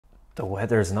The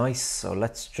weather's nice, so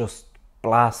let's just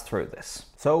blast through this.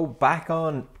 So back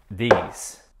on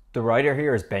these. The writer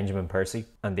here is Benjamin Percy,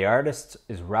 and the artist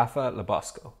is Rafa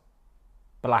Labosco.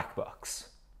 BLACKBOX,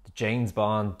 the James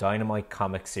Bond Dynamite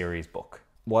comic series book.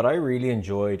 What I really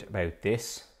enjoyed about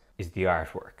this is the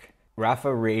artwork.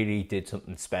 Rafa really did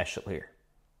something special here.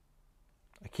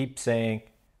 I keep saying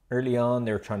early on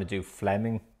they were trying to do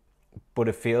Fleming, but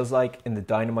it feels like in the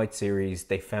Dynamite series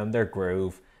they found their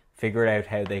groove, figured out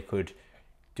how they could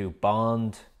do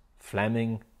Bond,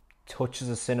 Fleming, touches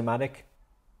of cinematic,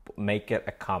 but make it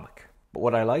a comic. But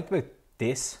what I liked about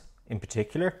this in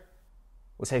particular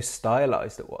was how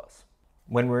stylized it was.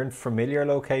 When we're in familiar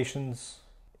locations,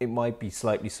 it might be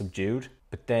slightly subdued,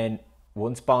 but then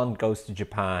once Bond goes to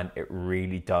Japan, it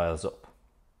really dials up.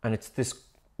 And it's this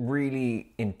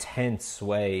really intense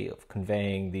way of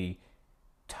conveying the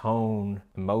tone,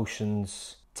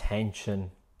 emotions, tension.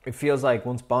 It feels like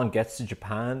once Bond gets to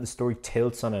Japan, the story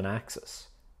tilts on an axis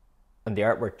and the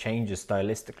artwork changes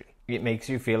stylistically. It makes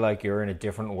you feel like you're in a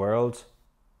different world.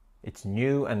 It's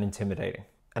new and intimidating.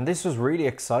 And this was really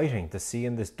exciting to see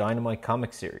in this Dynamite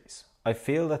comic series. I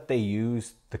feel that they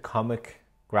used the comic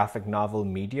graphic novel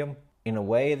medium in a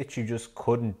way that you just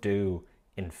couldn't do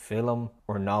in film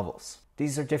or novels.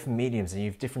 These are different mediums and you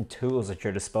have different tools at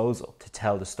your disposal to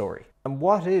tell the story. And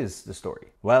what is the story?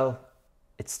 Well,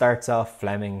 it starts off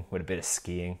Fleming with a bit of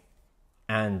skiing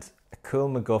and a cool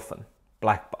MacGuffin,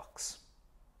 BLACKBOX.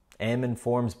 M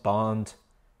informs Bond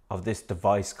of this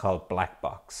device called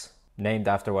BLACKBOX, named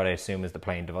after what I assume is the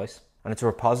plane device. And it's a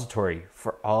repository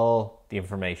for all the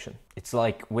information. It's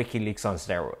like WikiLeaks on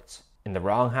steroids. In the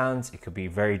wrong hands, it could be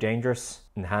very dangerous.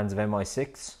 In the hands of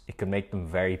MI6, it could make them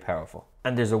very powerful.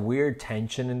 And there's a weird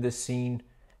tension in this scene.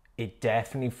 It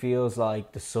definitely feels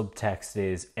like the subtext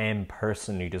is M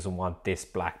personally doesn't want this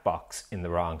black box in the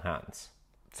wrong hands.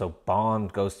 So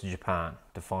Bond goes to Japan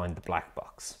to find the black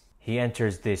box. He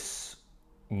enters this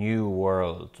new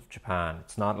world of Japan.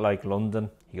 It's not like London.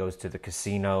 He goes to the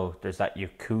casino. There's that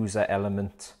Yakuza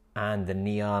element and the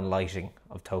neon lighting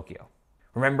of Tokyo.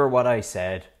 Remember what I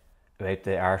said about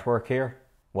the artwork here?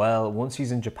 Well, once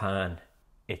he's in Japan,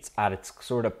 it's at its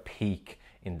sort of peak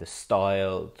in the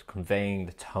style, conveying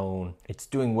the tone. It's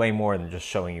doing way more than just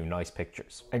showing you nice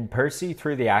pictures. And Percy,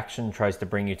 through the action, tries to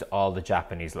bring you to all the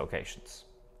Japanese locations.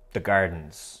 The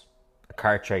gardens, a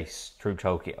car chase through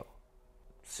Tokyo,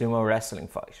 sumo wrestling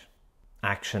fight,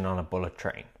 action on a bullet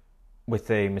train, with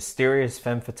a mysterious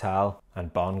femme fatale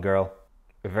and Bond girl,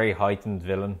 a very heightened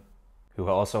villain who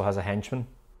also has a henchman.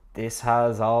 This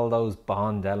has all those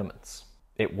Bond elements.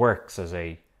 It works as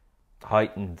a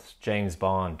heightened James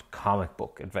Bond comic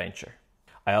book adventure.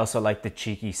 I also like the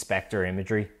cheeky Spectre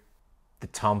imagery, the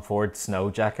Tom Ford snow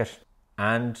jacket,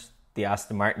 and the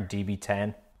Aston Martin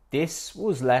DB10. This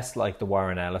was less like the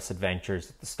Warren Ellis adventures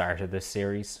at the start of this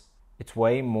series. It's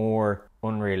way more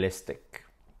unrealistic.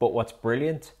 But what's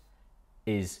brilliant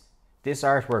is this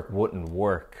artwork wouldn't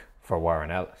work for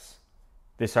Warren Ellis.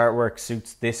 This artwork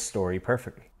suits this story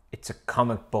perfectly. It's a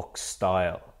comic book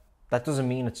style. That doesn't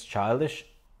mean it's childish.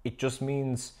 It just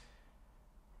means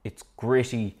it's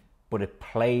gritty, but it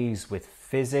plays with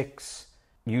physics,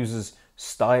 uses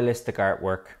stylistic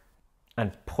artwork,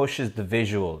 and pushes the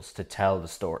visuals to tell the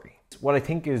story. What I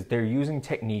think is they're using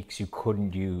techniques you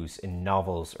couldn't use in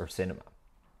novels or cinema.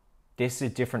 This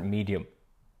is a different medium.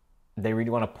 They really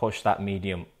want to push that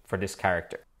medium for this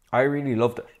character. I really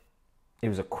loved it. It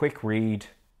was a quick read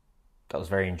that was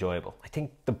very enjoyable. I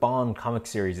think the Bond comic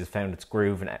series has found its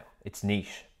groove now. It's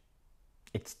niche.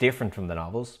 It's different from the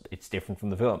novels, it's different from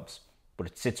the films, but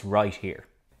it sits right here.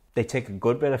 They take a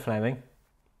good bit of Fleming,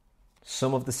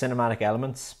 some of the cinematic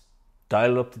elements,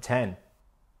 dial it up to 10,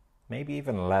 maybe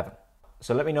even 11.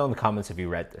 So let me know in the comments if you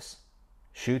read this.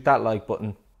 Shoot that like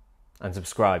button and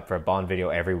subscribe for a Bond video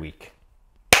every week.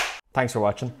 Thanks for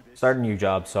watching. Started a new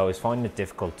job, so I was finding it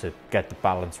difficult to get the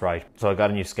balance right. So I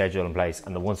got a new schedule in place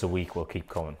and the once a week will keep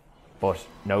coming. But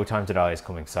No Time to Die is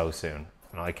coming so soon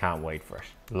and I can't wait for it.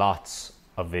 Lots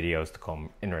of videos to come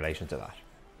in relation to that.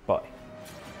 Bye.